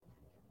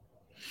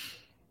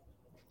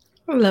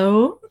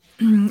Hello,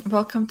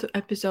 welcome to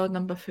episode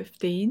number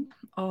 15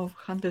 of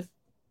 100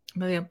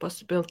 Million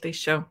Possibilities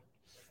Show.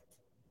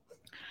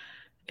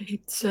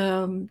 It's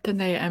 10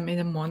 a.m. in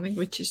the morning,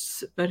 which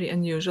is very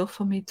unusual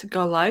for me to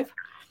go live.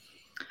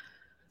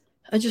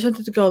 I just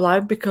wanted to go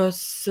live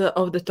because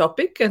of the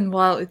topic and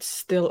while it's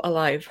still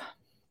alive.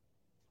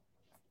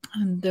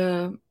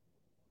 And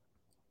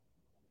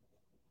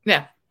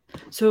yeah,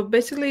 so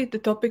basically the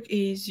topic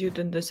is you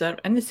don't deserve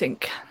anything.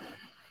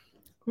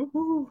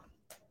 Woohoo!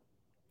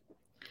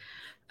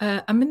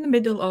 I'm in the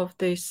middle of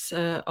this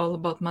all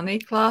about money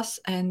class,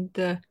 and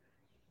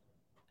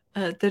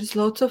there's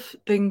lots of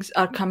things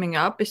are coming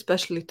up,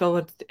 especially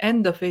towards the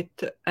end of it,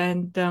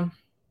 and a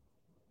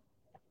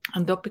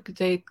topic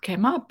that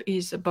came up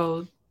is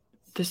about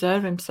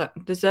deserving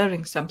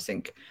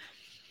something,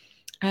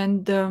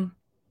 and I'm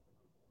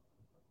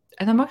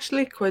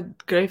actually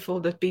quite grateful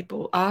that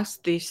people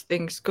ask these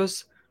things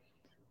because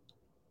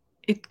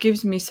it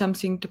gives me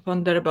something to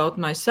ponder about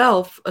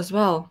myself as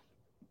well.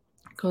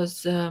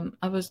 Because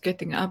I was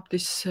getting up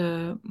this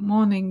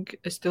morning,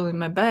 still in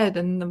my bed,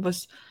 and I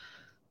was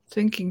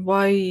thinking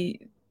why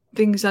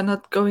things are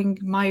not going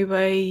my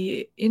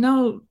way.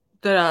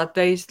 There are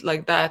days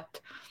like that,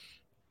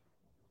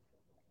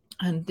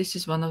 and this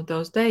is one of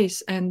those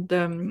days.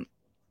 And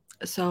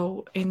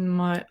so in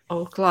my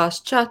old class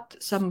chat,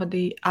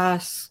 somebody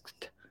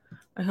asked,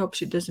 I hope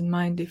she doesn't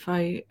mind if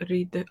I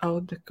read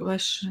out the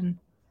question,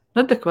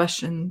 not the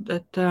question,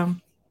 that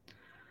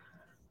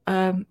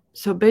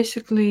so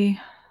basically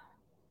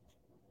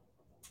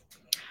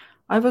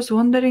I was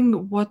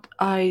wondering what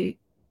I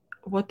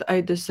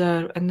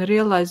deserve, and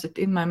realized that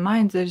in my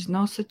mind there is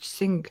no such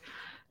thing,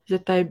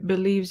 that I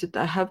believe that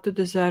I have to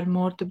deserve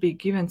more to be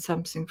given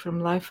something from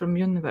life, from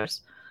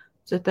universe,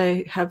 that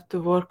I have to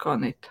work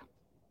on it.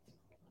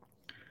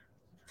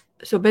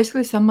 So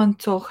basically someone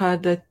told her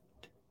that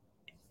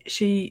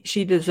she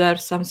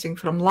deserves something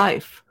from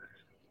life,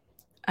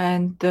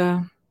 and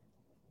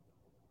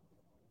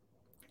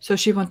so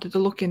she wanted to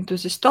look into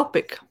this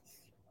topic.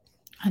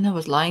 And I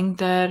was lying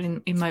there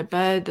in my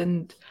bed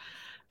and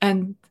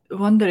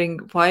wondering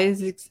why is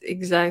this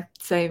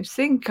exact same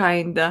thing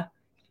kinda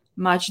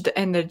match the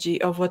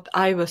energy of what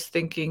I was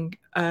thinking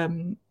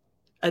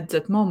at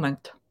that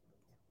moment.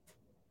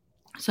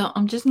 So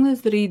I'm just going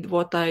to read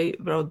what I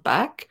wrote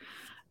back,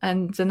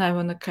 and then I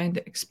want to kind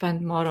of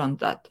expand more on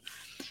that.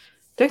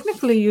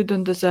 Technically, you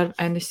don't deserve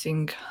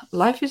anything.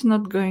 Life is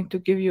not going to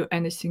give you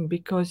anything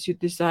because you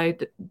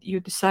decided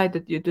you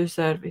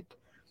deserve it.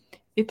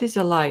 It is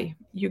a lie.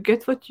 You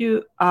get what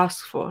you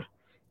ask for.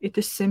 It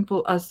is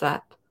simple as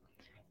that.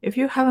 If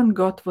you haven't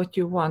got what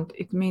you want,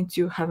 it means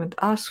you haven't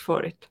asked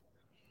for it.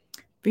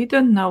 We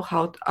don't know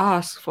how to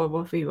ask for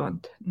what we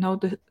want.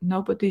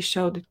 Nobody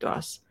showed it to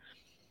us.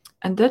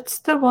 And that's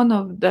the one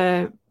of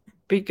the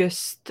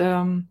biggest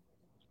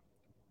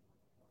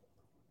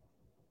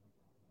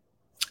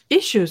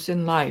issues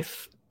in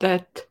life,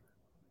 that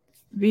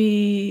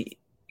we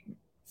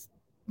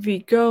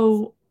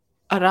go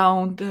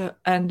around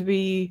and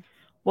we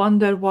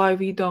wonder why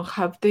we don't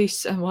have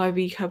this, and why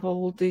we have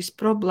all these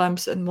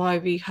problems, and why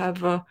we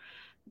have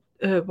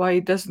why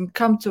it doesn't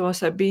come to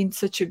us. I've been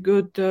such a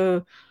good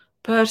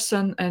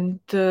person, and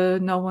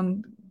no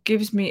one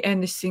gives me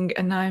anything,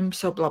 and I'm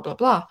so blah blah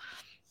blah,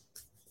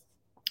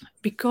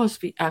 because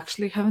we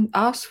actually haven't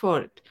asked for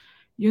it.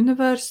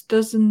 Universe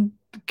doesn't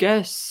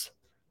guess.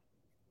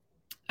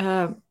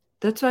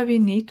 That's why we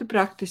need to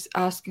practice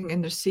asking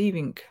and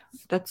receiving.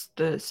 That's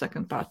the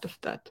second part of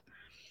that.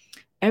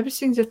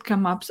 Everything that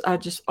comes up are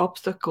just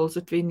obstacles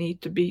that we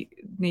need to be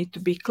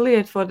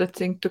cleared for that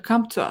thing to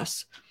come to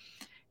us.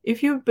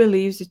 If you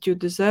believe that you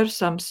deserve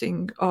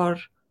something or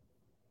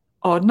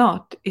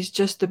not, it's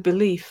just a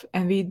belief,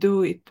 and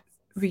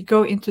we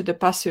go into the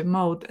passive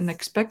mode and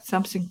expect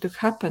something to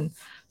happen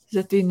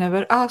that we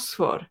never asked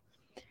for.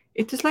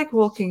 It is like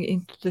walking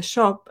into the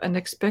shop and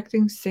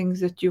expecting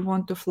things that you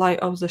want to fly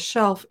off the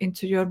shelf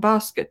into your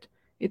basket.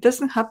 It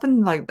doesn't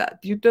happen like that.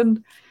 You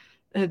don't.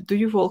 Do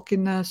you walk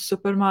in a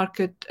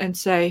supermarket and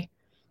say,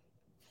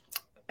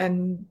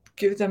 and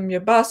give them your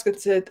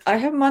basket, said, I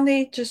have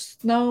money,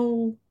 just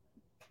no,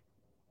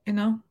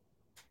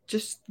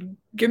 just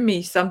give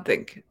me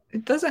something.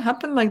 It doesn't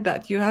happen like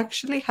that. You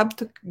actually have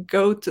to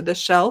go to the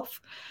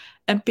shelf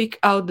and pick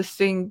out the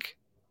thing.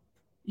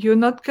 You're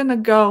not gonna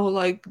go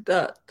like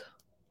that.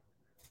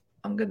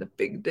 I'm gonna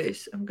pick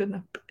this.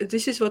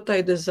 This is what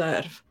I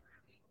deserve.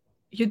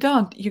 You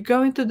don't. You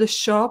go into the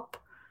shop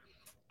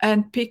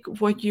and pick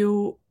what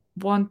you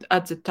want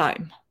at the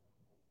time.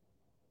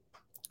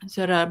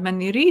 There are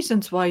many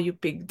reasons why you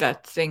pick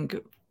that thing.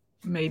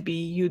 Maybe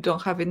you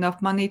don't have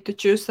enough money to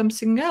choose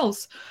something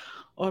else,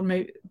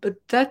 but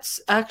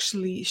that's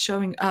actually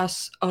showing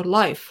us our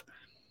life.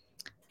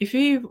 If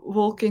we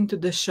walk into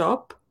the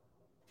shop,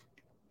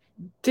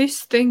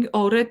 this thing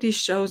already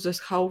shows us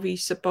how we're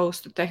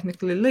supposed to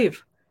technically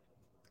live.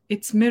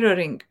 It's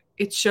mirroring.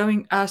 It's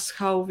showing us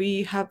how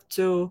we have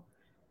to,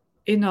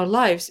 in our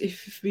lives,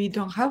 if we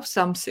don't have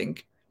something,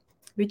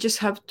 we just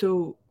have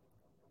to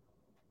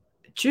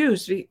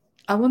choose.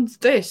 I want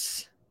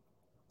this.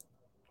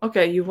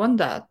 Okay, you want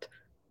that.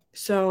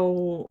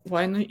 So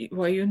why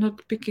you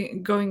not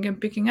going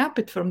and picking up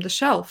it from the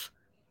shelf?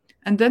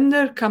 And then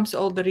there comes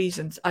all the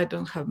reasons. I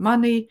don't have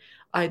money,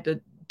 I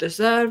don't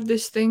deserve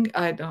this thing,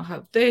 I don't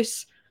have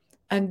this.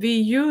 And we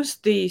use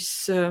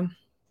these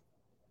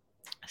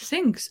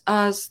things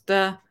as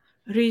the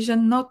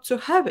reason not to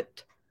have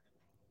it.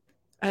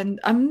 And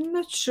I'm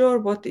not sure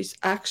what is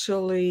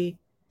actually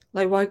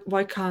like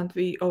why can't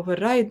we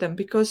override them,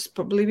 because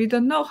probably we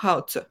don't know how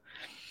to.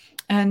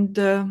 And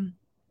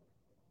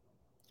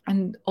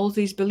and all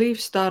these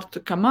beliefs start to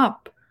come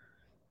up,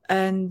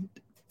 and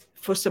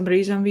for some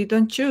reason we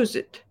don't choose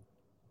it.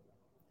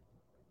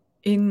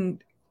 In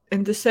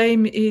the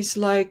same is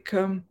like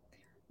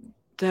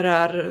there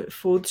are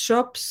food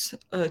shops,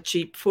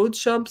 cheap food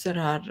shops, there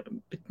are a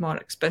bit more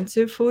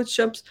expensive food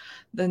shops,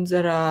 then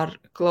there are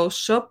clothes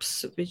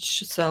shops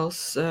which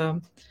sells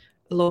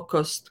low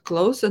cost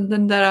clothes, and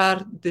then there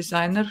are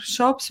designer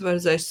shops where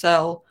they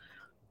sell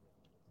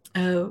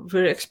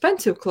very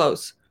expensive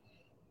clothes.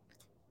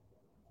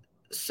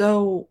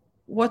 So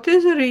what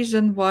is the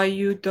reason why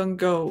you don't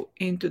go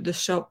into the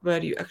shop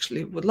where you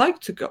actually would like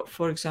to go?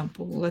 For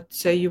example, let's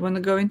say you want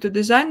to go into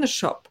designer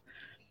shop,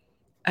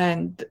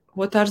 and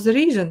what are the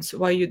reasons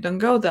why you don't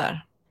go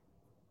there?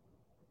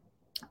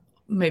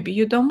 Maybe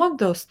you don't want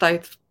those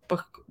type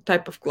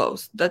of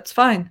clothes. That's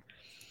fine.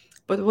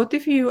 But what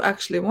if you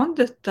actually want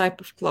that type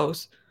of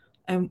clothes?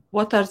 And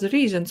what are the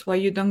reasons why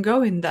you don't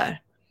go in there?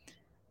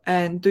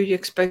 And do you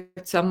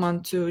expect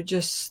someone to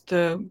just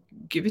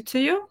give it to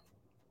you?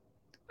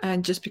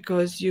 And just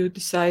because you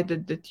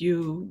decided that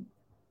you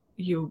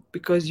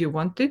because you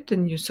want it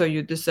and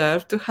you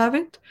deserve to have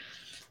it?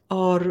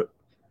 Or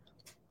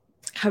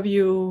have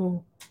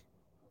you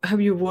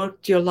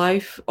worked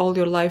all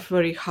your life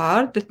very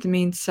hard? That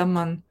means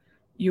someone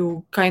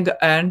you kind of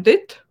earned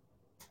it.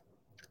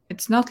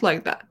 It's not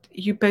like that.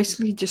 You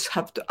basically just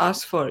have to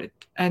ask for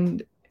it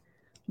and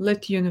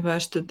let the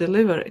universe to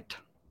deliver it.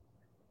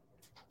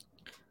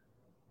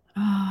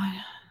 Uh,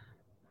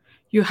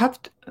 you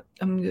have to,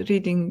 I'm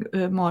reading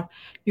more.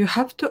 You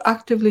have to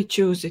actively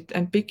choose it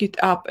and pick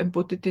it up and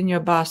put it in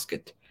your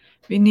basket.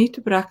 We need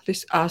to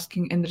practice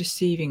asking and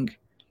receiving.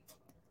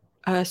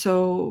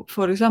 So,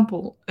 for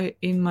example,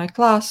 in my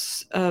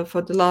class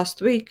for the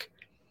last week,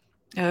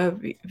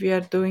 we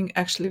are doing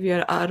actually we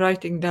are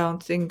writing down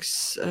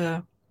things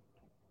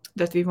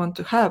that we want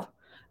to have,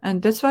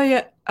 and that's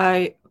why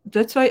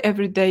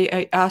every day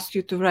I ask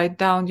you to write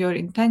down your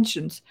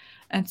intentions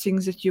and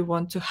things that you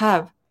want to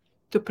have,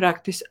 to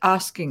practice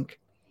asking.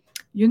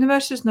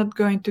 Universe is not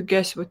going to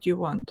guess what you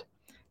want.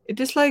 It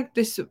is like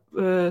this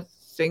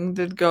thing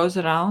that goes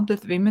around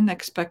that women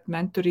expect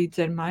men to read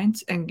their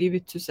minds and give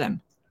it to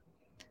them.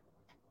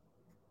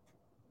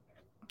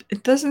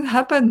 It doesn't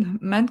happen.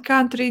 Men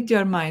can't read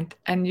your mind,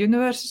 and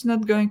universe is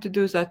not going to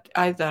do that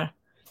either.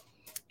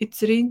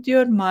 It's read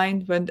your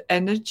mind when the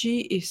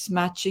energy is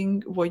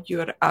matching what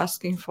you're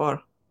asking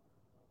for.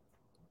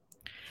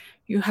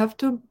 You have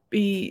to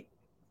be,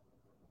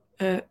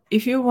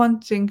 if you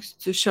want things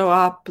to show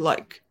up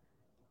like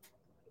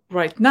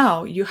right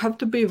now, you have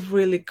to be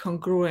really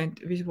congruent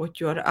with what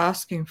you are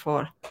asking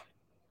for.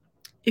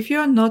 If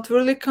you're not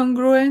really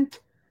congruent,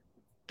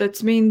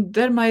 that means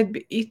there might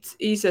be, it's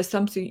either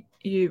something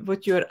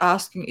what you're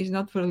asking is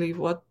not really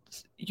what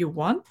you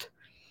want,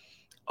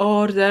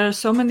 or there are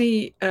so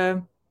many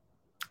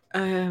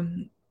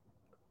um,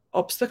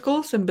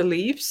 obstacles and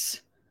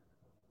beliefs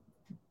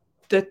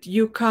that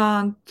you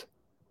can't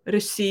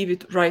receive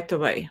it right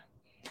away.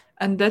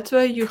 And that's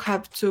why you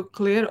have to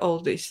clear all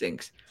these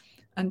things.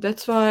 And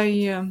that's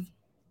why,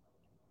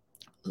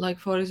 like,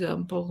 for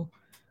example,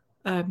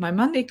 my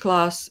money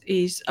class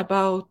is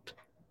about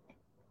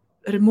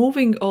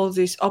removing all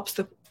these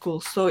obstacles.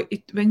 So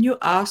when you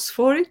ask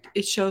for it,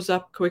 it shows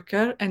up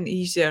quicker and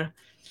easier.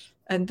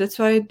 And that's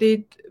why I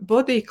did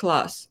body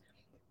class.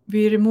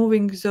 We're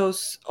removing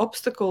those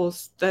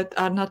obstacles that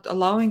are not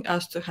allowing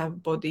us to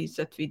have bodies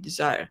that we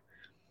desire.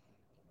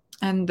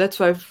 And that's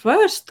why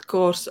first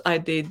course I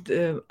did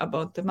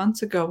about a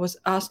month ago was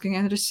asking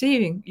and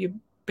receiving. You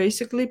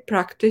basically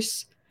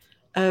practice.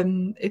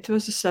 It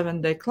was a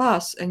 7-day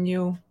class,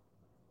 and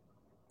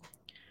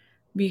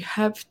we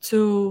have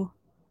to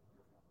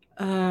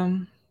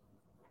um,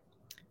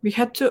 we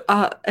had to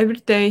every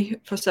day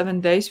for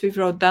 7 days we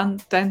wrote down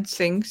 10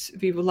 things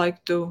we would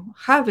like to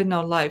have in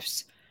our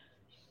lives.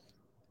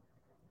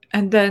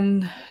 And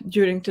then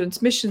during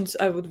transmissions,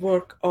 I would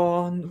work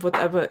on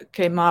whatever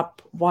came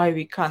up, why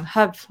we can't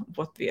have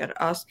what we are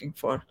asking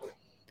for.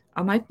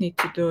 I might need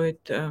to do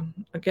it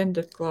again,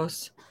 that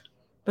class,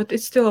 but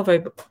it's still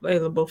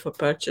available for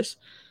purchase.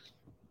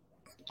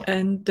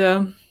 And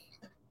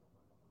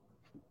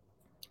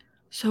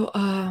so,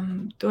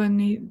 do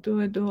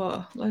I do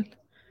a, like,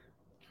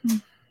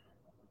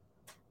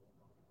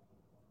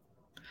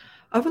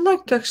 I would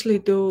like to actually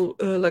do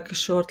like a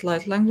short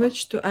light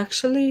language to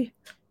actually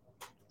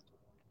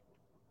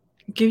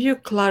give you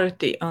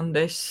clarity on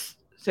this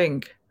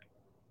thing.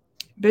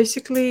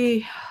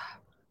 Basically,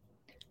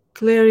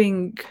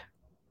 clearing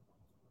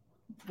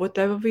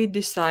whatever we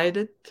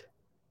decided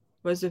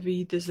whether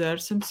we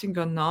deserve something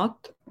or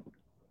not,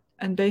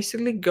 and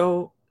basically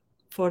go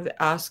for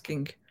the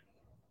asking.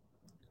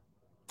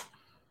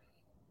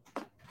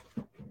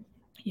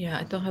 Yeah,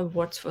 I don't have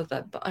words for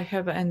that, but I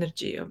have an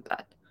energy of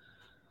that.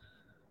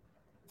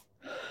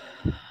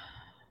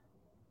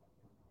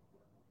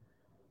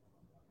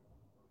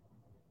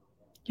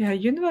 Yeah,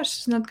 universe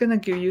is not gonna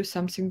give you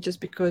something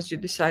just because you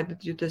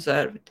decided you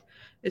deserve it.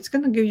 It's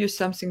gonna give you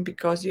something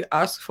because you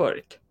ask for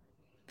it.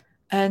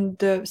 And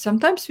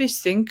sometimes we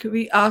think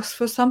we ask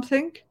for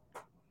something,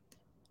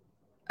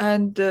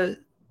 and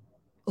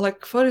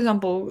like for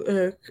example,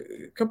 a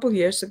couple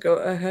years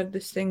ago, I heard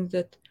this thing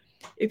that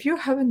if you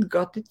haven't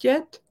got it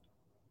yet,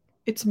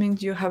 it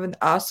means you haven't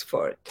asked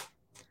for it.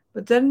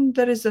 But then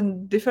there is a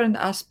different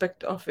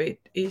aspect of it,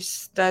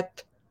 is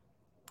that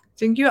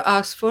think you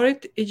ask for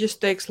it, it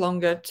just takes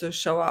longer to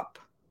show up.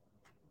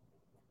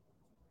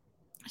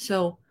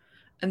 So,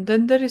 and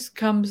then there is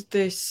comes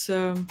this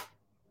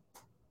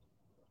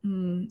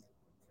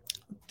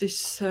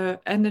this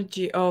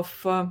energy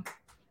of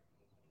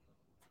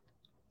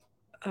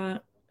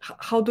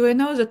how do I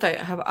know that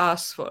I have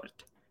asked for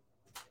it?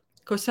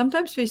 Because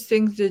sometimes we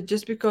think that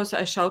just because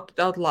I shouted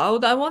out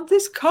loud, I want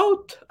this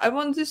coat, I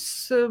want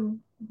this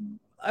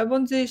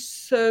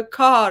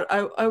car,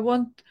 I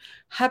want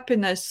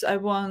happiness, I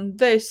want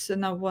this,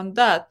 and I want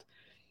that.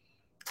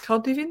 How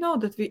do we know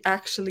that we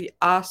actually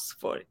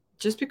asked for it?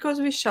 Just because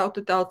we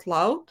shouted out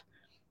loud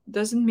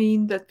doesn't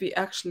mean that we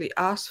actually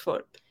asked for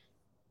it.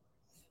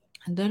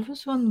 And there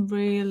was one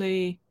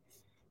really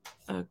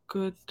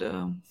good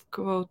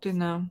quote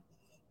in a.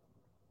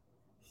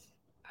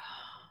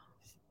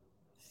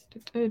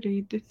 Did I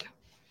read it?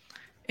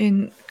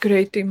 In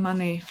Creating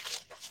Money.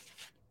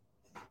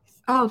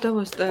 Oh, that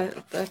was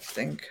that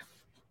thing.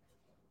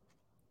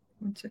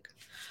 1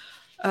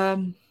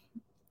 second.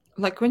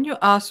 Like when you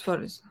ask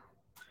for it,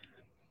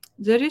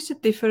 there is a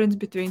difference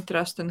between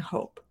trust and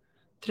hope.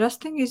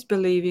 Trusting is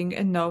believing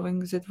and knowing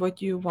that what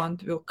you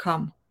want will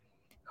come.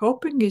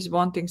 Hoping is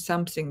wanting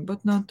something,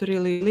 but not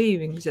really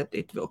believing that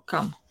it will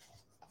come.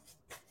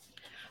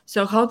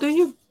 So how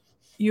do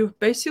you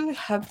basically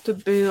have to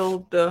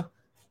build the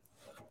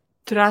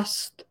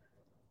trust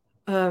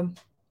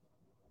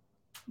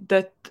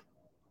that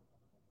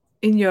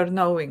in your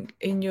knowing,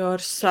 in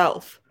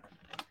yourself.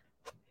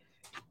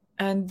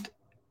 And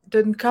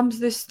then comes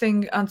this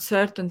thing,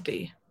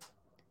 uncertainty.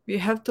 We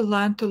have to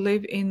learn to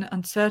live in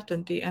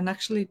uncertainty, and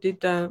actually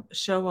did a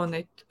show on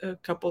it a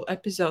couple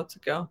episodes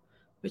ago,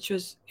 which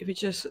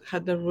just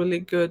had a really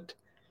good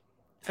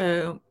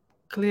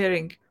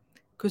clearing,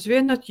 because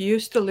we're not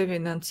used to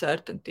living in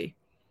uncertainty.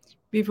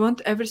 We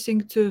want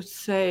everything to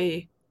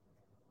say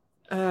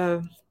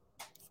to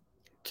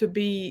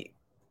be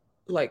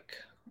like,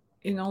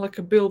 like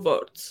a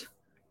billboards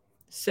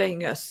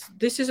saying us,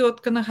 this is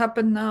what's gonna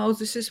happen now,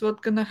 this is what's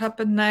gonna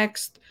happen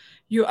next.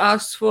 You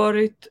ask for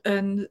it,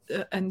 and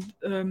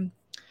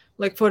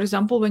like for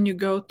example, when you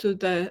go to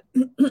the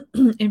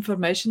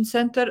information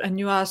center and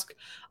you ask,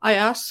 I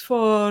asked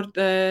for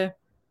the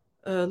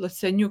let's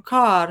say new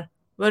car,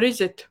 where is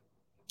it?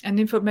 And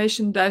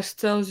information desk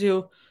tells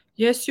you,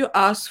 yes, you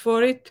asked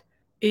for it,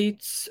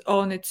 it's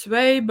on its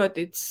way, but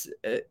it's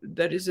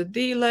there is a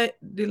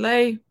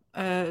delay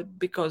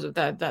because of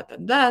that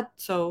and that.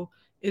 So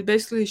it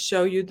basically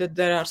show you that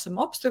there are some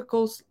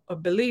obstacles or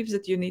beliefs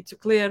that you need to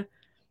clear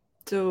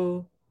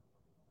to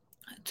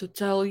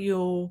tell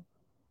you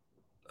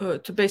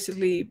to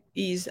basically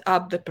ease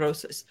up the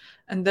process.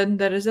 And then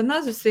there is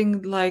another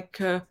thing like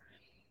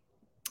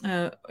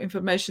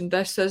information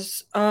that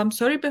says,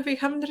 sorry, but we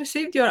haven't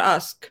received your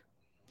ask.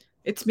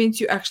 It means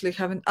you actually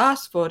haven't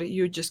asked for it,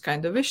 you just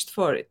kind of wished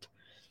for it.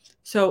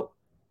 So,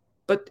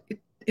 but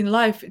in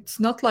life, it's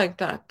not like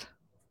that.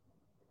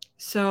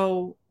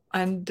 So,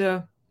 and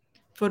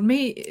for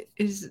me,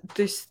 is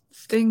this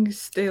thing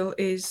still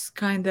is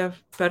kind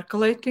of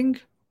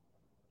percolating.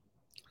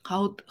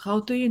 How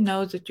do you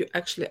know that you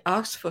actually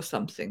asked for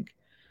something?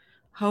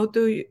 How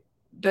do you,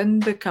 then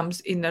there comes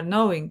inner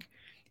knowing.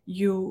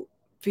 You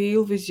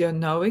feel with your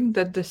knowing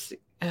that this,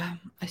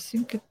 I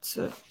think it's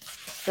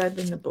said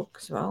in the book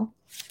as well.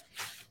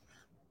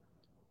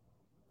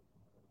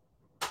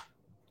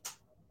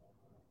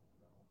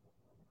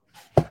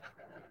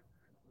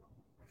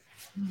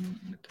 I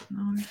don't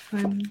know if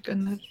I'm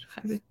gonna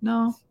have it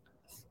now.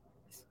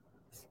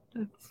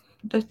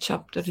 That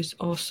chapter is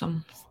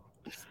awesome.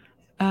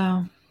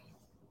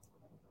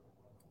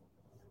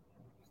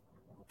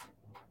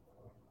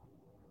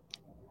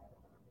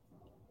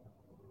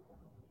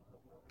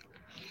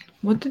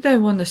 What did I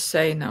want to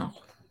say now?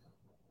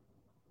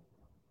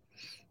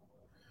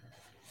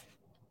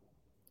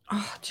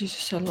 Oh,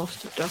 Jesus, I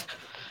lost the track.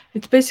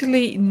 It's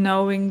basically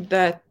knowing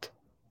that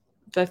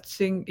that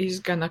thing is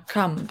gonna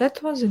come.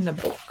 That was in the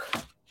book.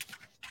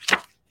 I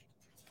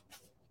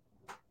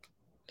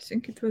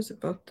think it was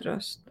about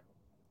trust.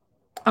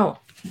 Oh,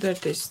 there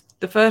it is.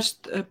 The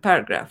first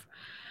paragraph.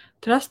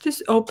 Trust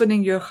is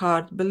opening your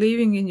heart,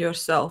 believing in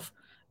yourself,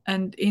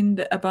 and in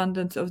the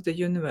abundance of the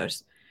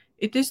universe.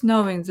 It is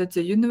knowing that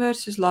the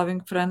universe is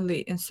loving,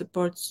 friendly, and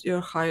supports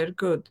your higher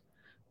good.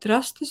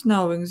 Trust is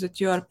knowing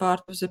that you are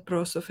part of the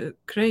process of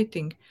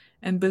creating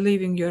and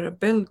believing your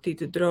ability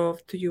to draw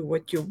to you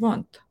what you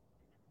want.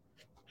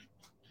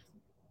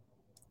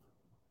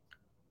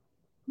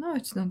 No,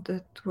 it's not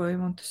that what I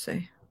want to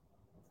say.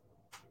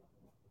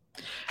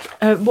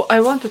 What I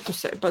wanted to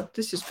say, but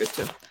this is good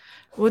too.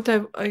 What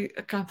I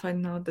can't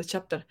find now the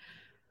chapter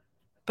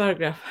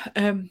paragraph.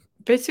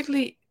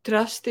 Basically,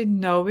 trust in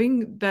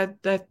knowing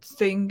that that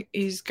thing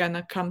is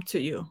gonna come to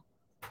you.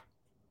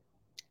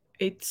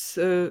 It's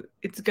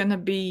gonna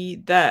be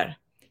there.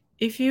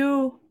 If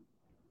you,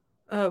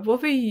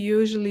 what we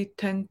usually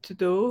tend to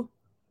do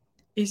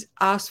is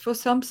ask for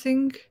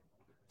something.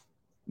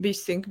 We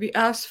think we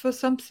ask for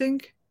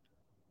something,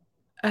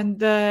 and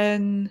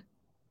then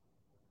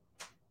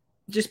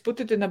just put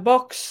it in a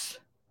box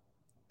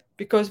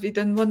because we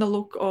don't want to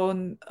look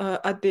on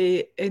at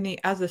the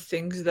any other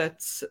things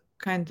that's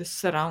kind of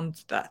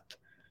surrounds that.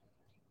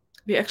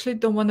 We actually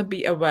don't want to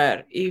be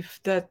aware if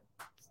that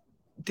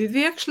did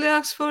we actually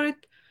ask for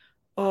it,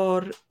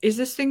 or is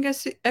this thing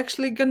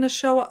actually gonna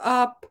show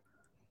up,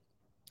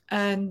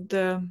 and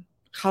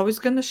how it's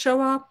gonna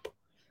show up.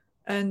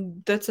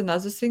 And that's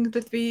another thing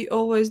that we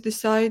always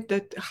decide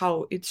that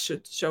how it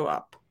should show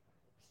up.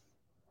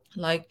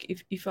 Like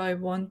if I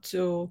want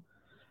to,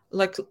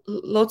 like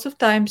lots of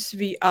times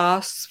we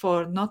ask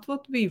for not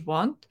what we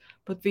want,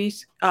 but we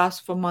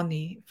ask for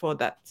money for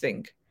that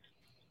thing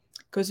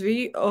because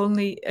we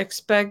only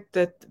expect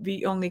that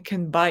we only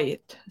can buy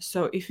it.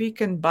 So if we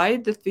can buy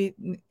it,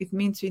 it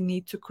means we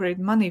need to create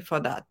money for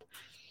that.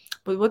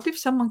 But what if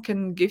someone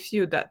can give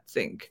you that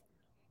thing?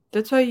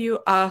 That's why you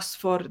ask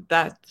for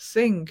that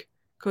thing,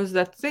 because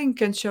that thing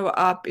can show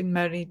up in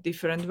many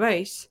different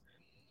ways.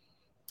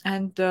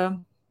 And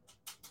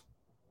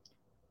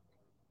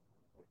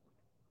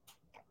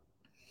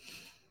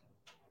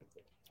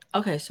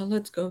okay, so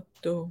let's go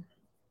to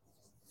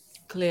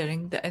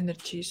clearing the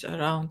energies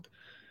around.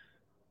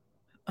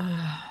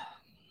 I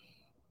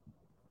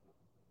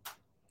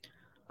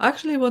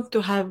actually want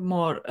to have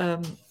more.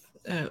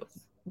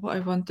 What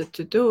I wanted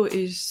to do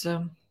is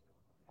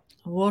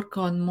work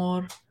on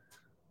more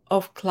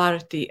of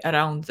clarity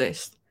around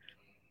this,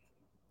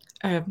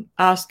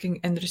 asking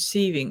and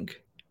receiving.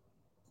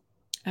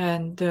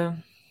 And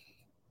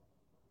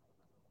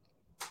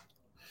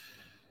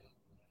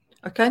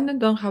I kind of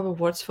don't have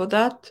words for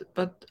that,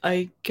 but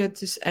I get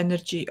this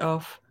energy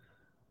of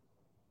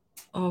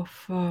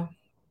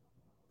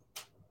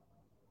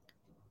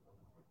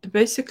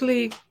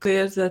basically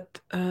clear that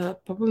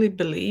probably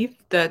believe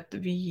that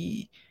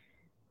we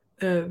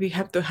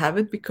have to have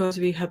it because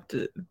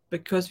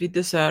because we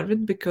deserve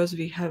it, because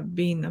we have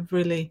been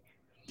really,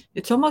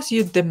 it's almost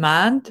you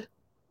demand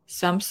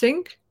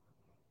something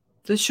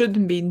that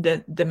shouldn't be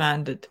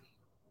demanded.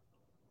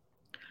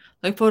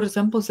 Like for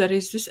example, there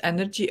is this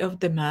energy of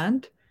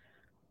demand,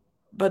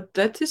 but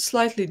that is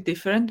slightly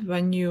different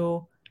when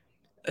you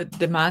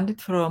demand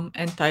it from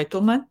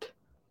entitlement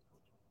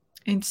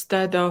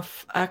instead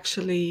of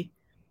actually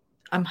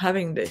I'm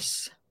having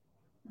this.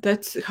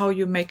 That's how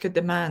you make a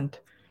demand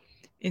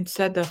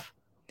instead of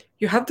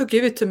you have to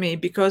give it to me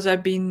because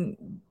I've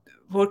been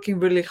working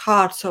really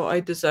hard, so I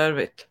deserve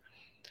it.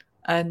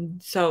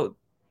 And so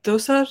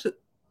those are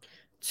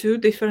two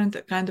different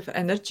kind of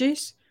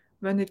energies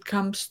when it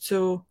comes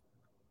to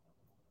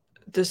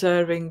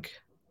deserving,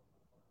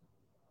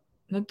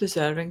 not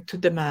deserving, to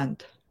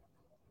demand.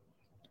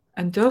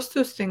 And those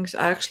two things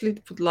I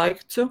actually would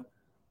like to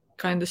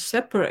kind of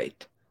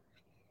separate.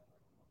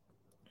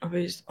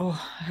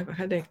 Oh, I have a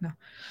headache now.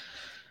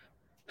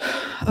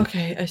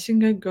 Okay, I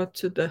think I got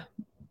to the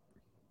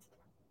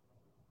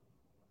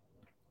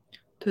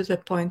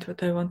point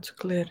that I want to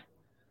clear.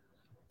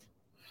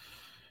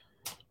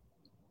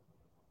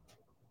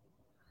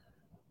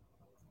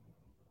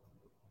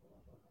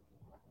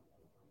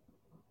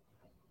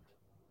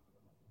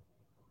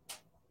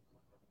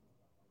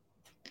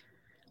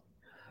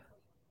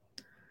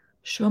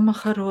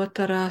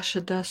 Šomacharota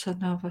rāša dasa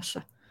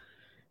navasa.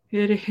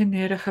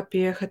 Irihinera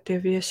hapieha te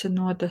viesa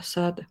noda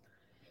sada.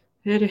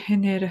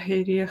 Irihinera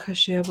hirieha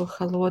sheva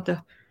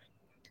haloda.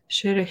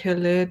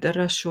 Shirihele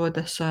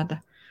rashoda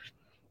sada.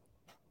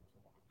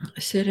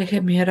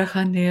 Sirihemira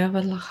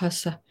haneva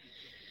lahasa.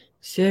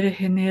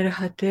 Sirihinera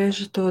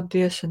hateja to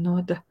desa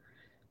noda.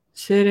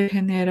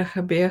 Sirihinera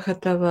habieha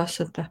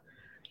tavasata.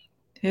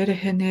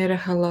 Irihinera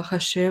halaha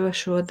sheva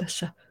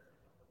shodasa.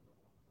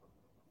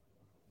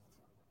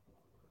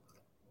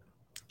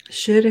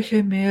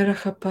 Shirihemira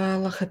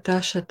hapala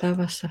hatasha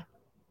tavasa.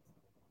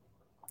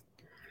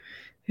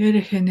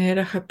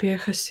 Irihinera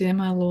hapieha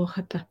sema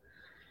lohata.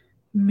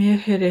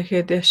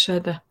 Meherehe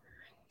deshada.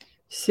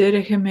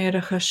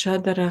 Sirihemira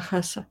hashada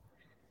rahasa.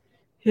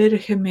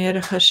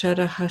 Irihinera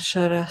hashara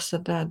hashara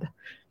sadada.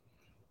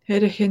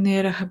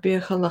 Irihinera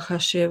habieha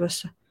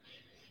lahashevasa.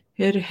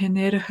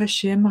 Irihinera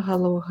hashema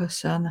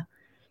halohasana.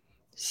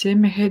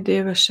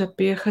 Semihedeva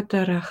shapieha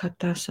taraha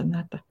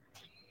sanata.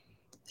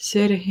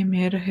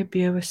 Sirihemira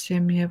hebieva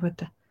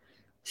semievata.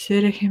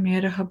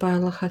 Sirihemira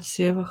habala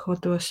hatseva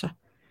hodosa.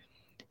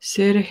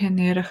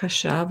 Sirihemira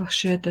hashava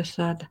sheda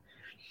sada.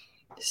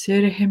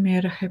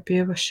 Sirihimiraha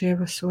pieva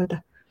sheva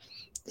soda.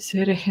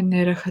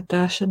 Sirihiniraha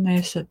dasha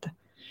nesata.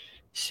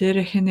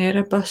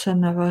 Sirihinira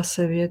basana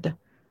vasa veda.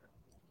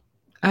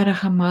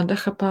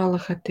 Arahamadaha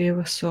palaha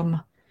teva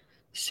soma.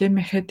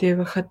 Simiha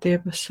deva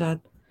hateva sad.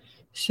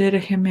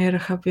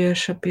 Sirihimiraha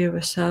viesha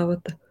pieva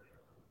savata.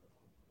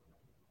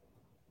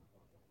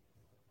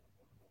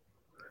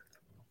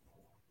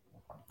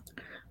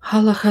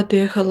 Halaha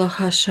deha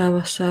laha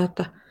shava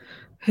sata.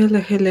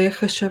 Hele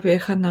heleha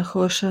shaveha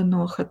nahosha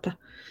nohata.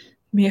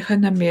 Miha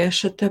na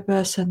miesha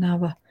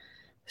tebasanava.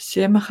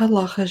 Semaha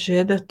laha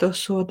jeda to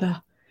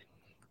soda.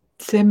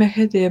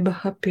 Semiha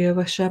debaha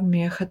pieva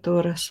shamieha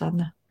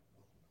torasana.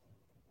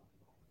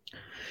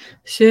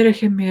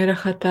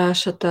 Sirihimiraha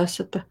tasha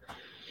tasata.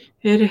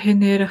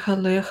 Irihiniraha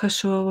leha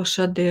shova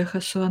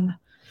shadeha sona.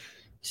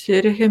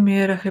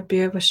 Sirihimiraha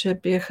pieva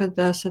shabeha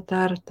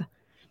dasatarta.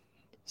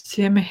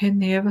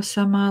 Semihineva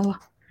samala.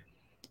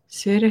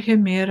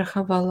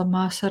 Sirihimiraha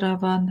valamasa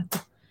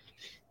ravanata.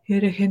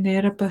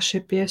 Irihinira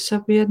pashipiesa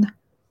viena.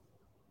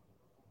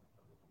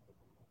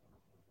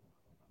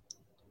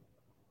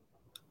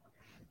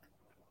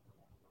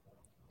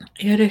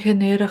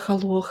 Irihinira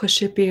haluha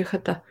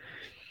shipihata.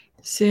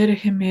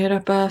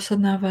 Sirihimira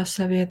basana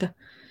vasaveda.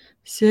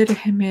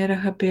 Sirihimira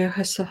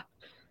habehasa.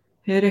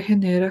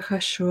 Irihinira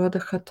hashoda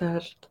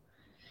hatart.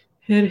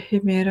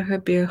 Irihinira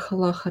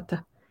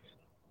habehalahata.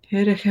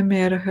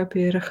 Irihinira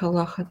habira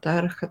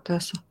halahatar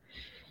hatasa.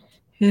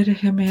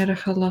 Irihinira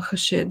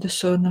halahasheda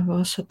sona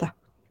vasata.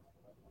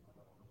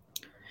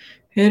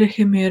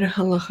 Irihinira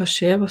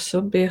halahasheva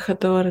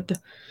sobehadorada.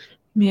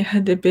 Miha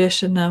de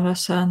besha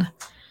navasana.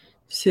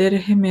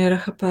 Sirihimira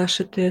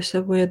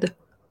hapashatesa veda.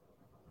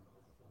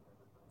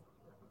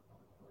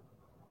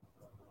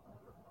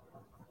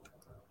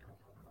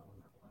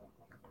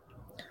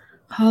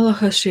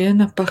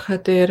 Halahashena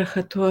pahadera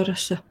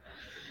hatorasa.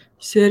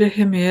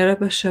 Sirihimira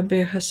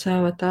bashabeha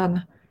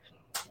savatana.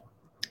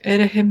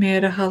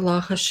 Erihimira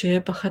halaha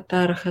sheba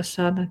hatara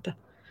hasanata.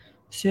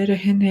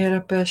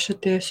 Sirihimira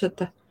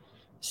pashatesata.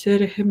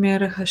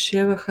 Sirihimira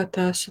hasheva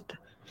hatasata.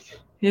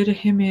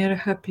 Erihimira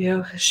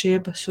hapiel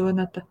hasheba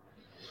sonata.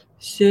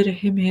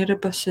 Sirihimira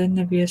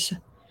basena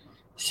viesa.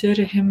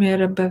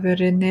 Sirihimira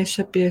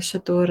baverenesa piesa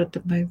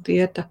dorata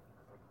magdieta.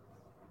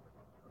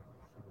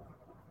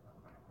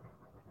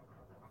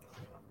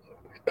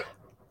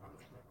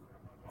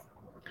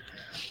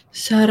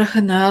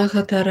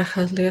 Sarahanaga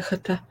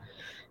tarahadlehata.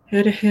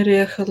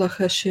 Erihireha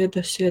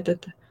lahasheda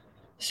sedata.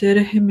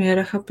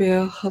 Sirihimira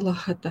hapiel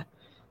halahata.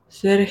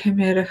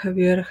 Sirihimira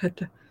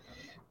havirhata.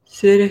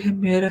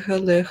 Sirihimira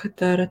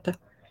halehatarata.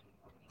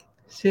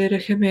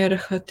 Sirihimira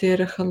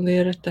hatira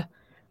halerata.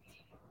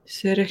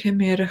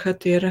 Sirihimira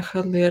hatira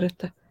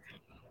halerata.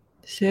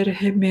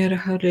 Sirihimira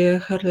halea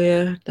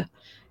halerata.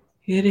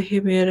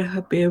 Irihimira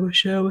habeva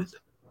shavat.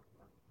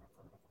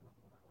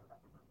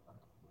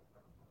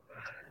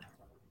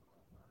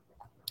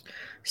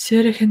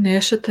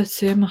 Sirihineshata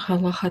tsema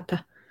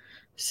halahata.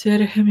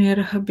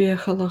 Sirihimira habea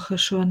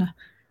halahashona.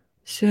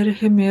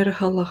 Sirihimira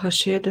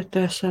halahasheda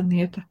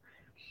tasaneta.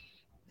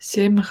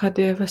 Sema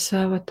hadeva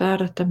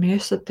savatarata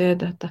mesa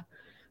tedata.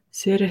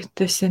 Sirih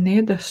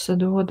teseneda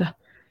sadoda.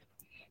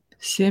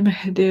 Sema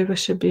hadeva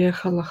shabea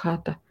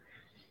halahata.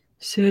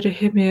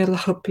 Sirihimira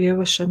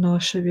habeva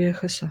shanosha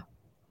vehasa.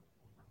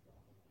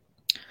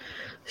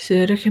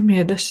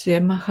 Sirihimida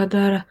sema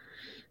hadara.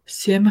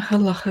 Sema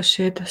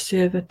halahasheda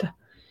sevata.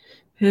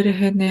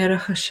 Irihinera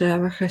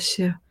hashava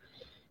hasya.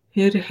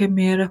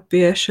 Irihimira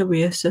piesha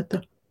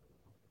viesata.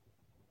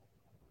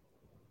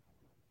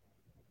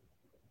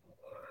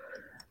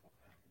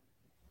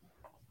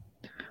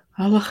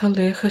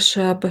 Alahaleha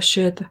shaba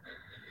sheda.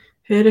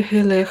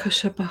 Irihileha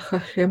shabaha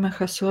hema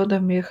hasoda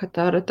miha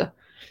tarata.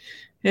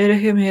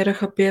 Irihimira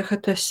habeha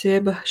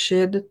taseba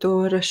sheda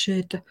tora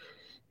sheta.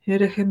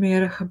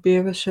 Irihimira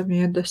habeva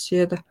shameda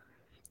seda.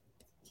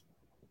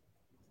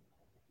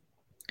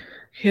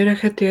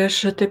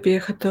 Irihatesha te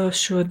beha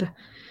toshoda.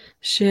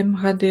 Shem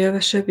hadeva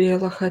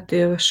shavela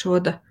hadeva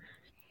shoda.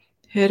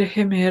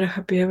 Irihimira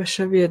habeva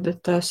shaveda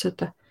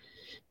tasata.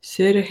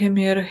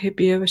 Sirihimira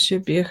habeva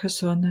shabeha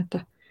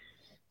sonata.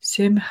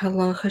 Sim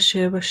halaha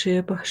sheba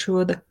sheba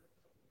shoda.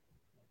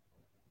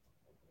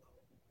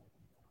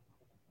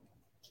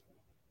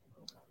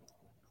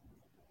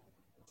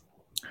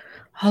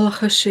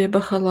 Halaha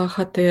sheba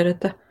halaha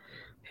tereta.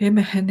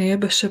 Hime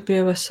heneba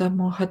shabeva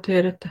samoha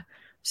tereta.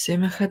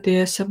 Sime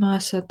hadea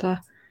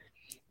samasata.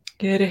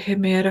 Gere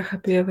hemera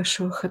habeva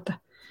shohata.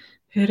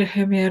 Here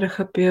hemera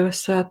habeva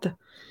sata.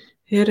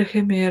 Here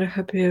hemera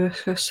habeva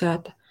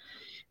hasata.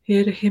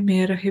 Here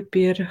hemera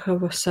hibira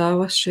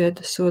havasava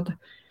sheda soda.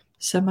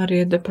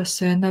 Samareda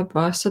pasena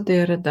vasa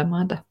dera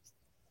damada.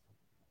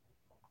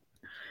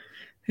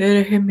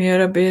 Here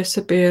hemera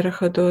besa bera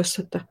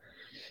hadosata.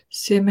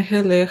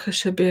 Simehelecha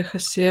shabecha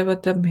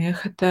sevata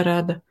mecha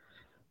tarada.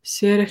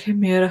 Sereche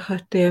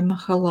meracha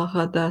temacha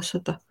laha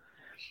dasata.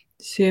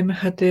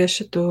 Semecha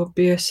desha to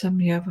besa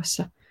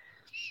mievasa.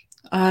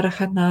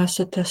 Aracha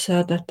nasata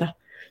sadata.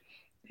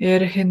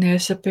 Ereche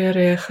nesa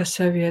perecha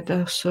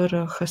savieda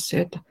sorocha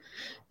seta.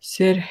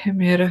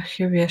 Sirhimira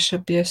hiviesha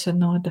biesa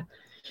noda.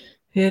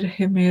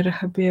 Irhimira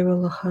habieva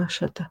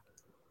lahashata.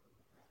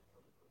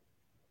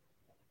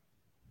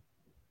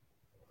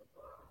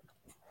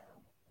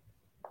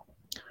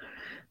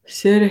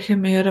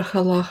 Sirhimira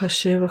halaha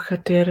shiva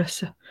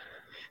haterasa.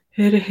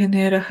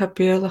 Irhinira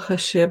habiela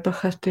hasheba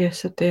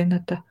hatesa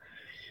tenata.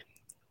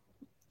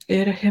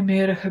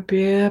 Irhimira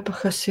habieba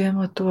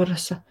hasema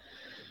torasa.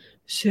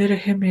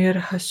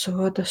 Sirhimira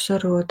hasoda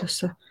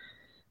sarodasa.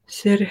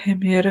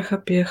 Sirhimira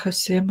habieha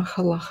sema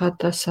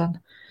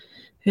halahatasan.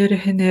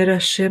 Irhinira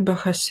shiba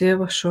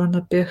haseva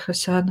shona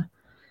behasana.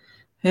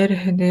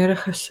 Irhinira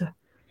hasa.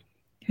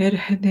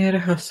 Irhinira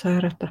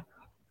hasarata.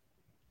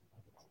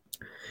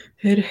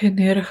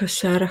 Irhinira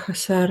hasara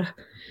hasara.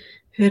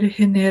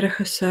 Irhinira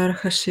hasara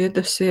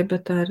hasheda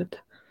sebatarata.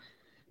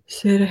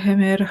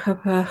 Sirhimira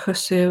habaha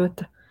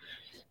sevata.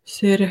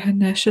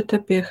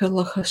 Sirhineshata beha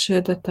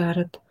lahasheda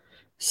tarata.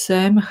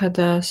 Sema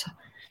hadasa.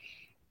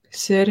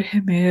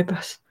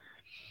 Sirhimebas.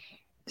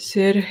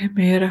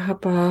 Sirhimira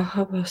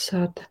habaha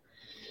basata.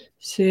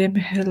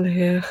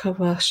 Simheleha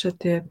havasha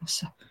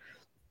temasa.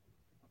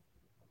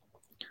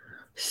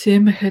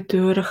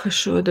 Simhedura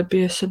hashoda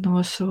besa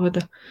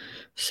nosoda.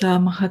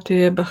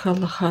 Samahadeba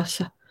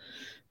halahasa.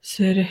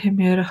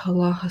 Sirhimira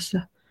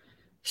halahasa.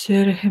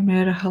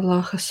 Sirhimira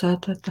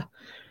halahasatata.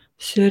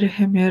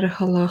 Sirhimira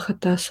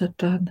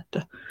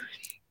halahatasatanata.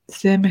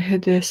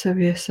 Simhedesa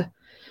vesa.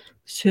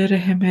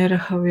 Sirhimira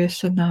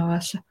havesa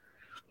navasa.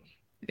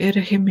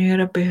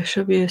 Irhimira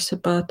besha vesa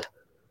bata.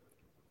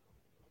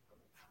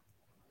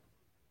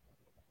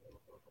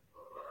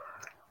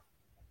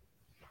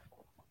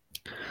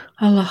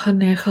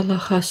 Allahane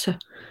halahasa.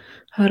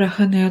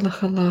 Arahane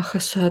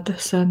halahasada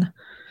sana.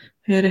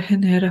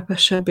 Irhinira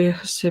pasha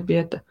beha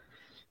sebeta.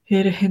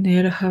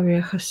 Irhinira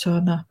haveha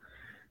sona.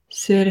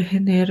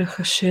 Sirhinira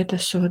hasheda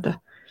soda.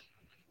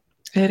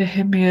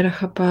 Irhimira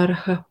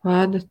habaraha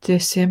vada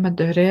tesema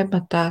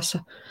dorema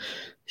tasa.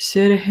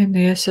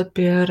 Sirhinesa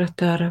piara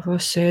tara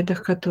voseda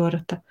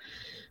kadorata.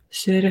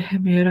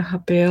 Sirhimira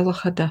habela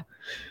hada.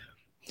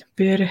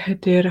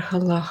 Birhidira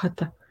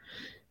halahata.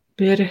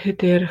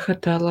 Birhidira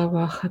hadala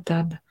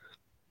vahadana.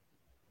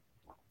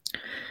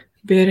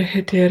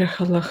 Birhidira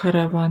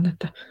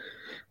halaharavanata.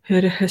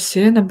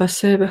 Irhasena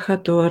baseba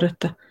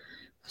hadorata.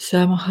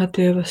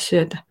 Samahadeva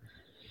seda.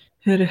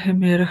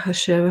 Irhimira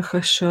hasheva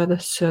hashoda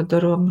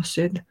sodoroma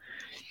seda.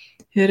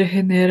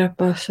 Irhinira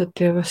pasa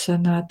teva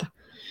sanata.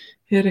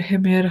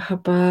 Irhimira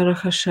habara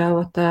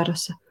hashava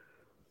tarasa.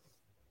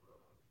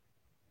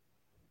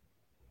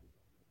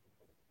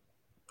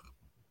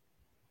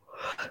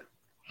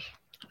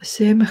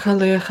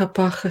 Simhaleha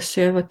paha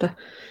sevata.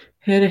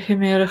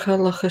 Irhimira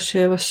halaha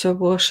sheva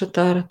savosha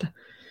tarata.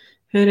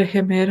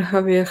 Irhimira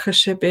havieha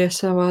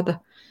shebesa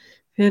vada.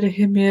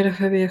 Irhimira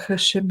havieha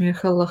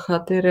shemiha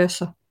laha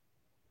teresa.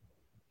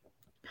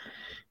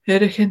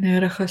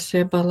 Irhinira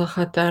haseba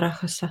laha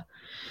tarahasa.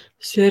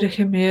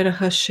 Sirhimira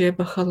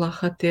hasheba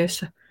halaha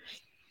tesa.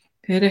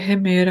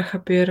 Irhimira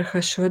habira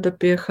hashoda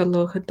beha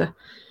lohata.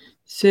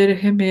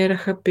 Sirhimira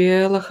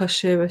habiela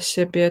hasheva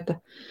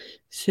sebeta.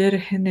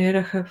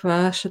 Sirhinira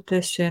havasha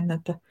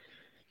tesenata.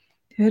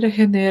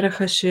 Irhinira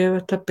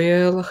hasheva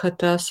tabela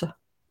hatasa.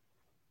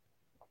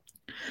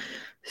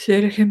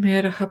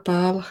 Sirhimira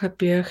habala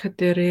habieha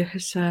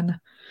dereha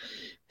sana.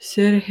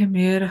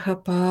 Sirhimira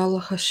habala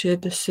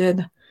hasheda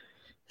sena.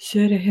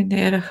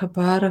 Sirhinira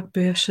habara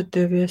besha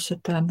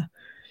devesatana.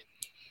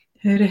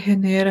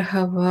 Irhinira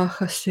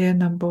havaha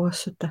sena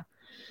bosata.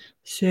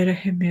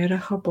 Sirhimira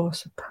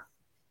habosata.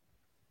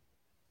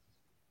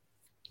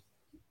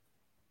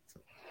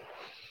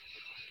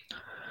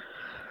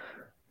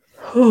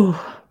 Whew.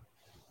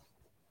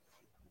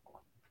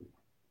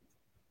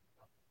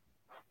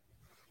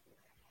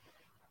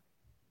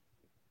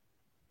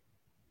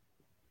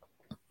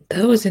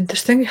 That was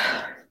interesting.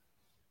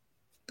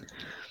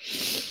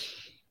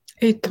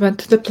 It went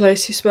to the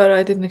places where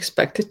I didn't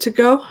expect it to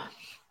go.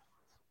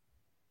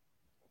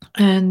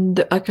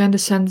 And I kind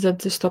of sense that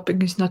this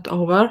topic is not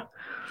over.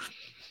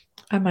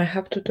 I might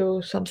have to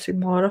do something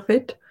more of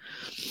it.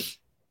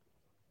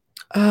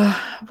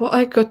 What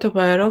I got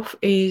aware of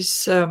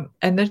is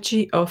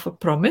energy of a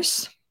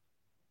promise.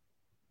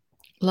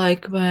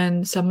 Like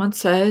when someone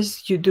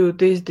says you do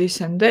this, this,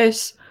 and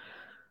this,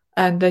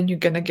 and then you're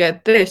gonna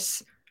get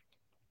this.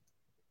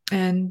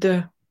 And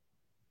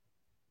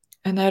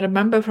I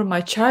remember from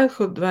my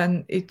childhood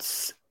when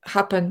it's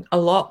happened a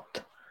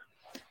lot.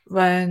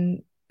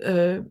 When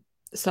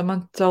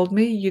someone told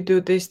me you do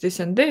this,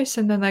 this, and this,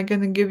 and then I'm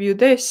gonna give you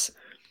this.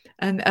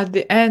 And at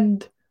the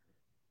end,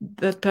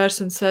 the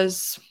person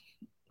says,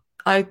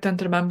 I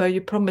don't remember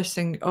you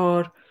promising,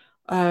 or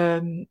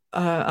I'm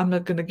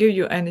not going to give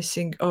you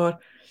anything,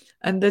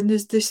 and then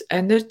there's this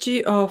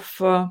energy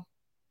of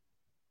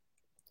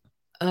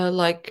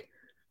like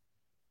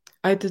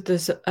I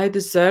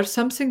deserve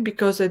something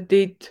because I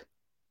did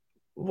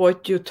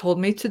what you told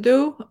me to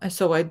do, and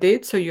so I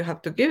did, so you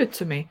have to give it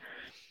to me.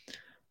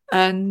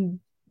 And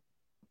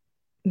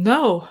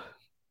no,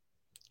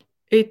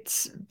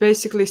 it's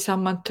basically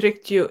someone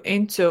tricked you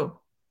into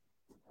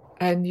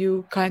and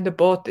you kind of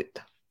bought it.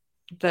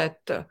 That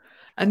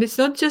and it's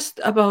not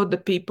just about the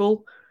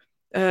people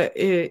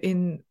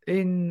in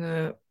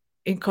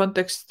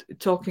context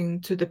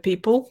talking to the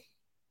people.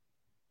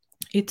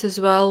 It's as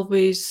well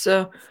with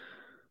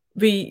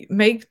we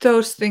make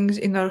those things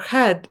in our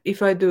head.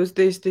 If I do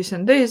this,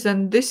 and this,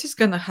 and this is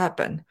gonna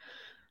happen.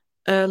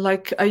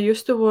 Like I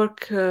used to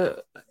work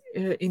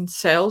in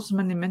sales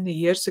many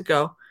years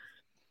ago,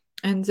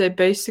 and they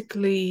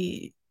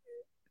basically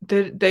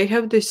they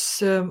have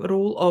this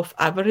rule of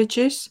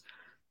averages.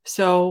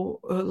 So,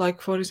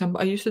 like for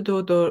example, I used to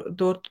do door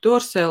to door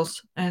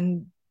sales,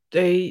 and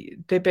they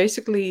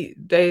basically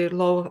their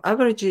law of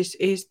averages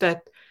is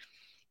that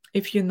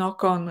if you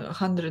knock on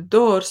 100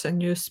 doors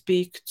and you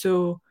speak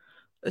to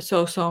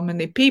so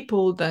many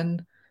people,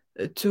 then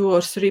 2 or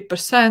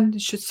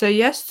 3% should say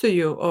yes to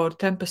you, or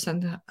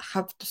 10%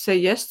 have to say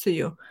yes to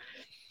you.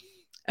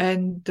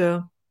 And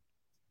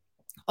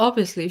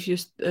obviously,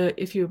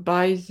 if you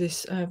buy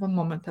this, one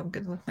moment, I'm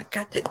gonna let my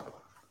cat in.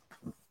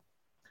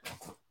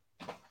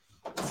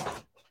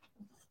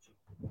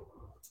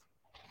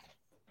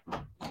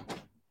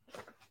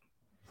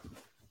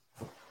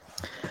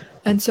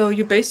 And so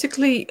you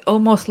basically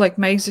almost like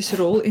make this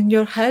rule in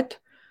your head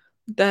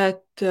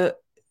that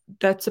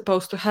that's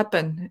supposed to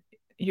happen.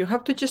 You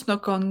have to just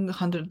knock on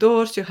 100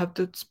 doors, you have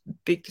to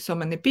speak to so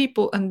many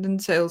people, and then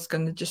sales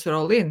gonna just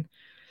roll in.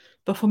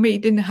 But for me,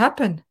 it didn't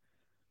happen.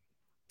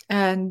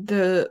 And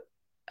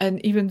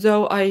even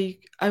though I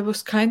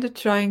was kind of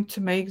trying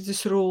to make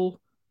this rule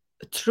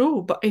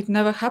true, but it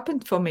never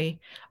happened for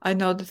me. I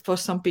know that for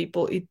some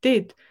people it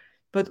did.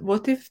 But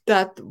what if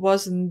that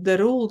wasn't the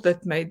rule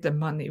that made them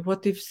money?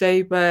 What if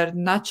they were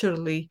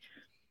naturally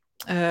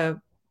uh,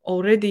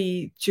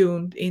 already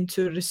tuned in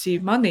to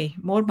receive money,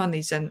 more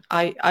money than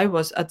I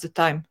was at the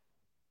time?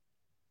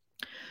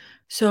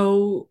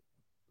 So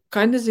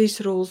kind of these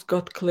rules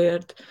got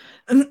cleared.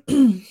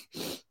 and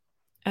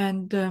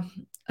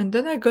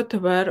then I got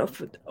aware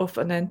of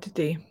an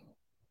entity.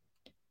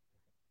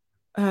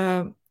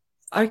 I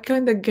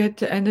kind of get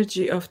the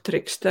energy of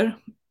trickster.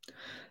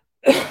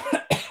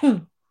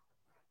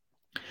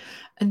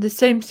 And the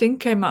same thing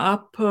came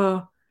up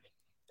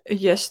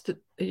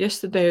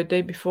yesterday or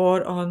day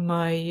before on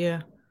my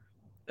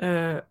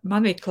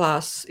money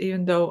class,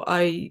 even though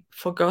I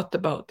forgot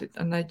about it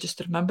and I just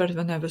remembered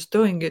when I was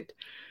doing it.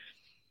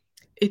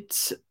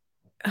 It's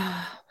one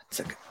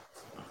second.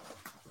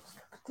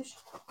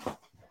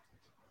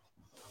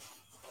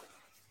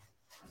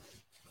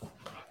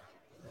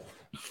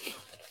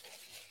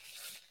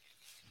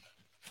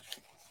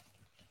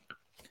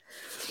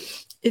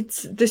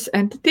 It's this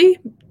entity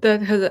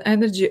that has the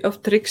energy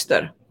of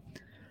trickster.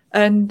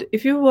 And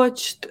if you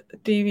watched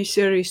TV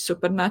series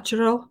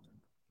Supernatural,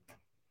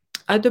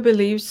 I do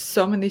believe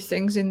so many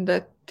things in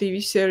that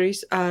TV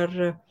series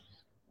are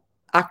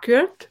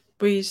accurate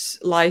with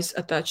lies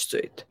attached to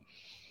it.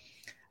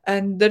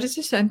 And there is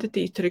this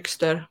entity,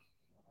 trickster,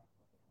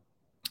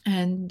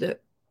 and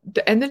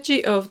the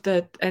energy of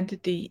that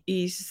entity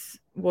is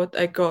what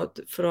I got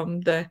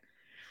from the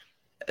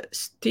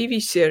TV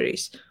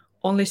series.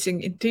 Only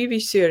thing in TV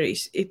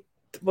series,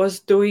 was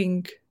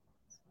doing,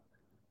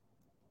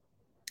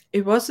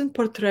 it wasn't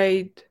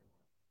portrayed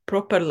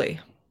properly.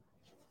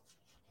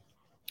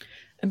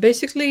 And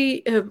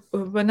basically,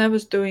 when I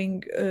was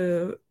doing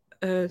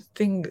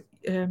thing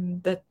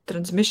that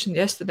transmission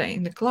yesterday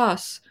in the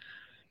class,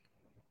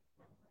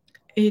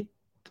 it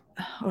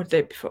or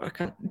day before, I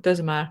can't, it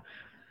doesn't matter.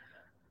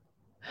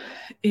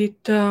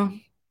 It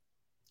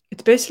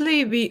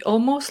basically, we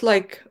almost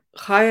like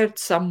hired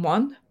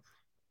someone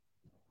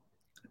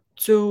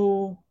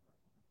to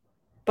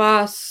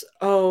pass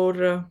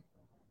our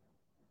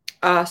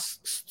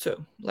asks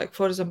to. Like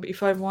for example,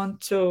 if I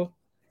want to,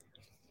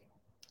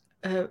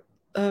 uh,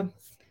 um,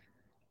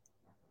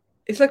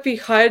 it's like we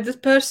hired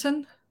that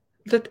person,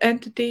 that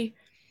entity,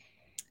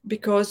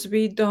 because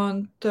we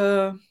don't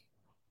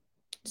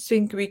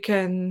think we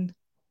can.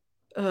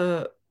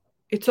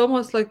 It's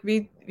almost like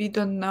we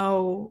don't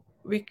know,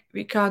 we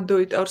can't do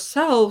it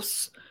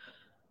ourselves,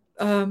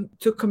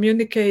 to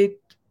communicate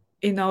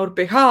in our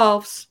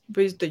behalves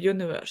with the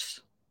universe.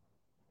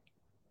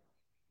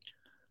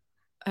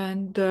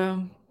 And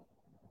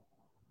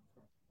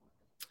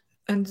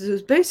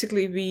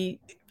basically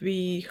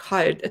we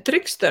hired a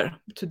trickster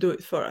to do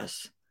it for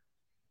us.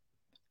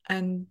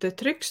 And the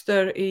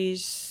trickster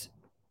is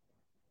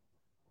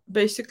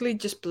basically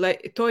just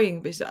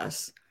toying with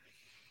us.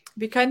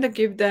 We kind of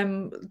give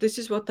them, this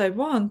is what I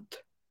want,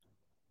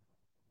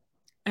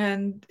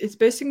 and it's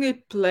basically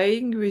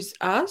playing with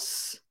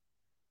us.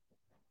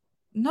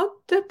 Not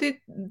that it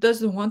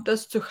doesn't want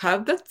us to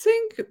have that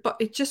thing, but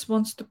it just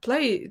wants to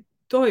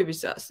toy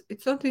with us.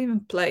 It's not even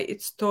play,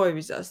 it's toy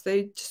with us.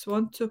 They just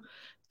want to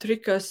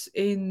trick us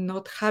in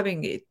not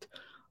having it,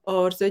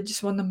 or they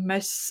just want to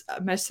mess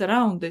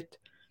around it.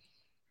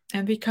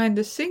 And we kind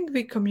of think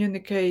we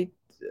communicate,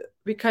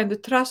 we kind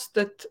of trust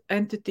that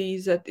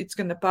entities, that it's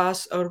going to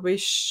pass our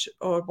wish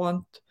or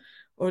want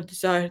or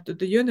desire to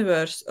the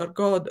universe or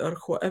God or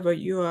whoever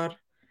you are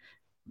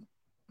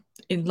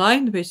in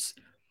line with.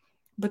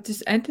 but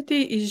this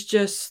entity is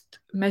just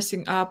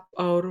messing up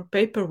our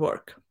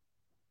paperwork.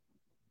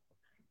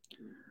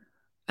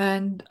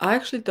 And I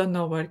actually don't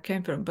know where it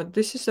came from, but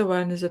this is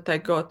awareness that I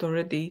got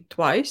already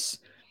twice.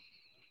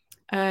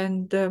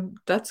 And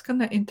that's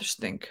kind of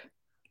interesting.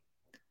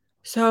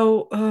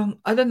 So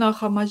I don't know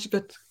how much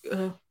got,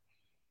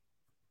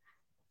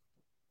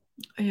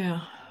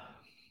 yeah.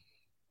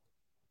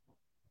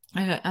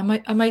 I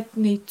might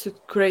need to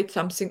create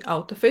something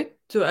out of it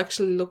to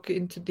actually look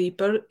into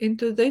deeper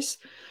into this.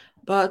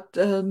 But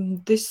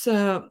this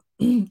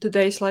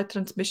today's light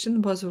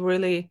transmission was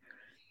really,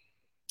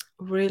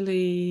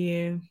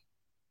 really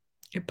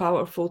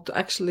powerful to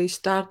actually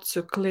start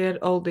to clear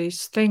all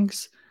these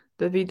things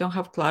that we don't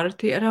have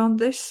clarity around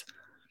this,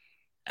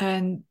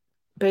 and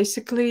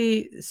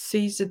basically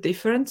see the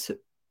difference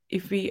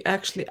if we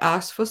actually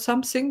ask for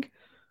something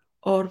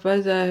or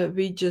whether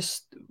we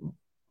just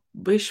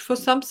wish for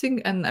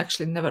something and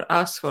actually never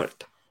ask for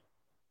it.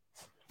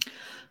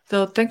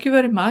 So thank you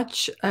very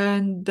much,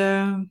 and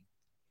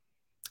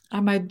I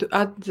might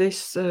add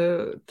this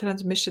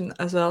transmission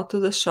as well to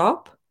the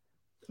shop,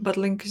 but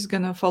link is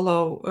gonna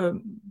follow a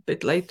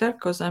bit later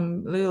because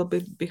I'm a little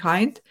bit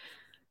behind.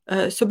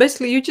 So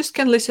basically, you just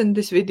can listen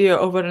this video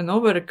over and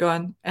over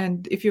again,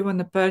 and if you want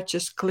to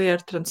purchase Clear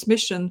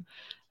Transmission,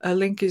 a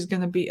link is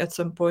gonna be at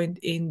some point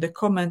in the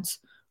comments,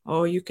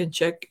 or you can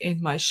check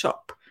in my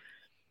shop.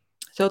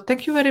 So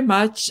thank you very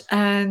much,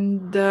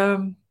 and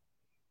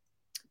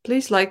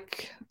please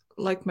like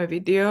my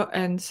video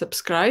and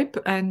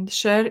subscribe and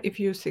share if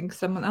you think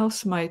someone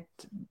else might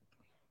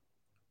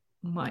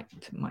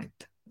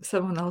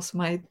someone else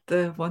might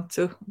want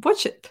to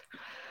watch it.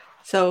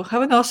 So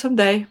have an awesome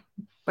day.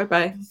 Bye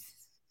bye.